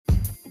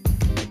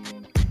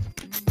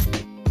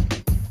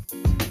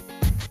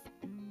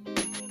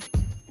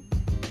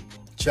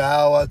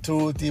Ciao a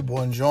tutti,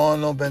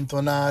 buongiorno,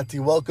 bentornati.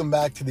 Welcome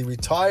back to the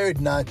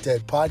Retired Not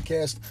Dead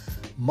podcast.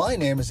 My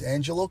name is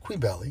Angelo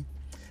Quibelli.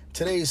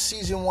 Today is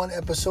Season 1,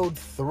 Episode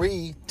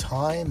 3,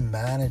 Time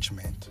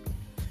Management.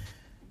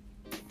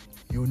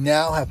 You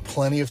now have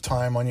plenty of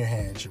time on your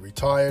hands. You're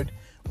retired,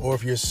 or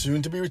if you're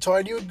soon to be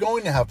retired, you're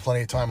going to have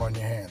plenty of time on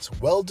your hands.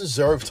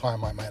 Well-deserved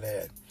time, I might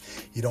add.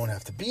 You don't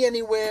have to be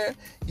anywhere.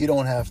 You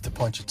don't have to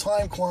punch a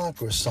time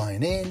clock or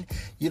sign in.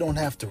 You don't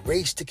have to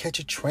race to catch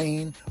a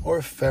train or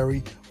a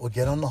ferry or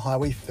get on the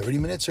highway 30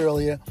 minutes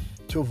earlier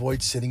to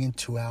avoid sitting in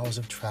 2 hours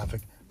of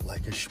traffic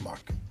like a schmuck.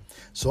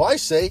 So I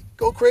say,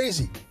 go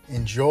crazy.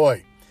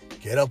 Enjoy.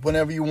 Get up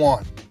whenever you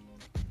want.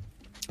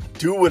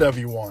 Do whatever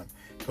you want.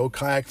 Go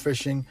kayak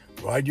fishing,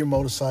 ride your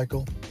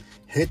motorcycle,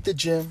 hit the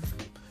gym,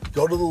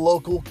 go to the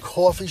local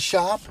coffee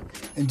shop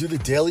and do the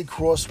daily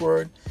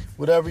crossword,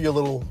 whatever your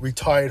little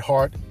retired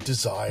heart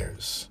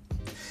desires.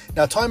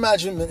 Now, time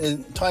management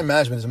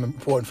is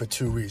important for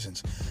two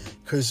reasons.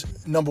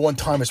 Because, number one,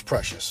 time is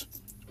precious.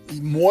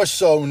 More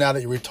so now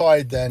that you're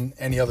retired than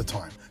any other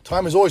time.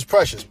 Time is always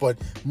precious, but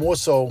more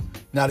so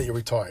now that you're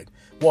retired.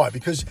 Why?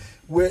 Because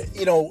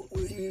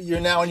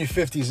you're now in your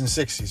 50s and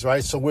 60s,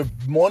 right? So we're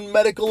one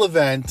medical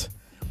event,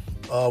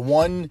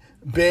 one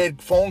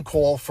bad phone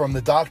call from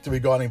the doctor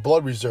regarding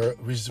blood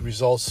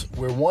results.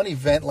 We're one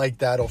event like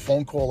that or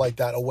phone call like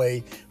that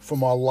away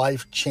from our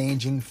life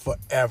changing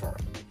forever.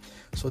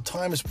 So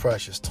time is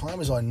precious.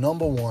 Time is our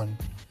number one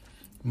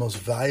most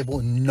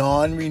valuable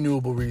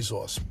non-renewable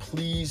resource.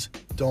 Please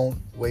don't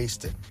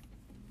waste it.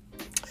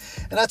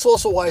 And that's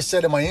also why I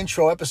said in my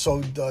intro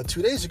episode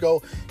 2 days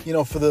ago,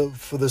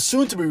 for the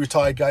soon to be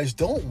retired guys,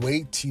 don't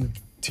wait till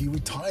you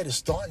retire to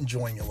start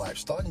enjoying your life.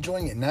 Start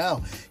enjoying it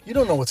now. You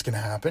don't know what's going to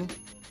happen.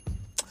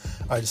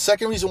 All right, the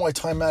second reason why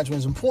time management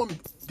is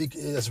important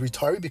as a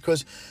retiree,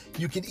 because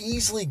you can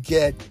easily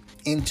get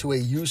into a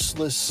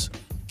useless,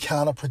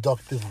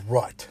 counterproductive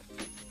rut.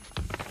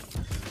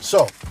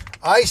 So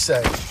I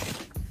say,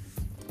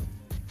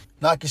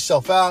 knock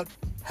yourself out,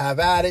 have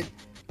at it,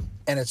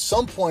 and at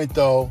some point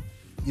though,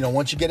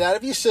 once you get out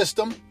of your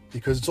system,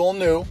 because it's all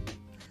new,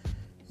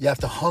 you have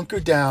to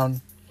hunker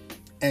down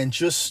and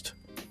just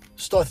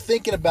start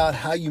thinking about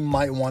how you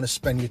might want to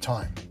spend your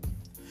time.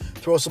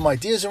 Throw some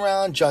ideas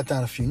around, jot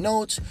down a few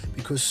notes,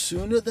 because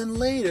sooner than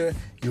later,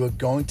 you are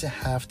going to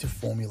have to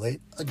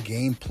formulate a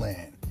game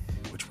plan,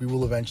 which we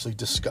will eventually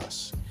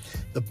discuss.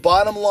 The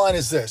bottom line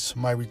is this,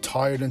 my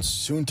retired and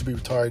soon-to-be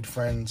retired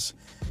friends.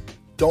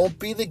 Don't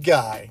be the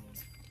guy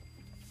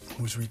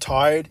who's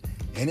retired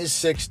in his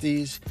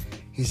 60s.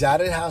 He's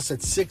out of the house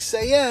at 6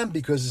 a.m.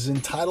 because his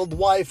entitled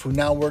wife, who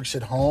now works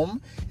at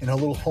home in her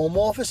little home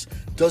office,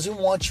 doesn't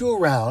want you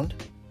around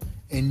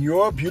in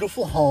your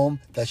beautiful home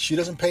that she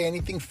doesn't pay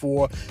anything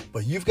for,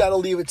 but you've got to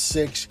leave at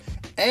 6,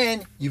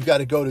 and you've got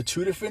to go to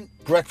 2 different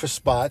breakfast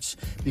spots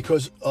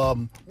because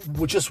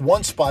with just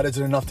one spot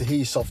isn't enough to hear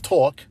yourself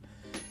talk.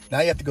 Now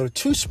you have to go to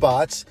 2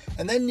 spots,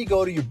 and then you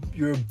go to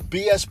your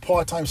BS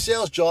part-time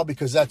sales job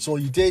because that's all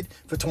you did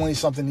for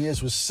 20-something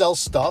years was sell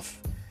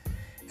stuff,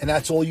 and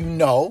that's all you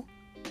know.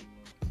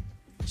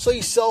 So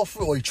you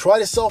try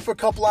to sell for a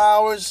couple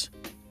hours.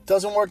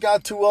 Doesn't work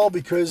out too well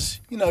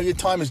because, your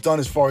time is done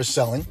as far as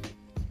selling.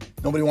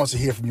 Nobody wants to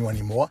hear from you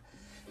anymore.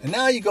 And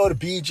now you go to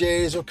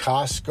BJ's or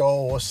Costco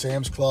or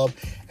Sam's Club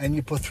and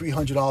you put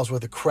 $300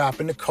 worth of crap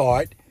in the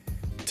cart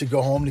to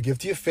go home to give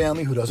to your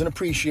family who doesn't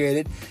appreciate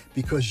it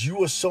because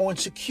you are so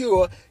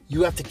insecure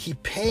you have to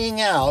keep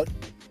paying out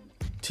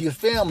to your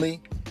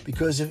family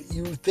because if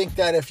you think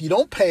that if you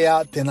don't pay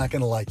out, they're not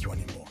going to like you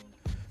anymore.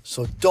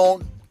 So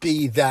don't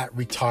be that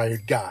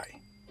retired guy.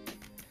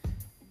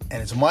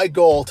 And it's my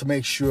goal to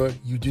make sure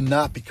you do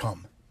not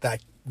become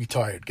that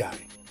retired guy.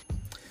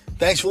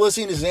 Thanks for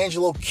listening. This is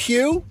Angelo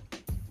Q.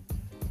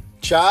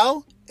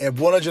 Ciao e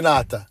buona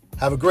giornata.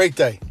 Have a great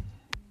day.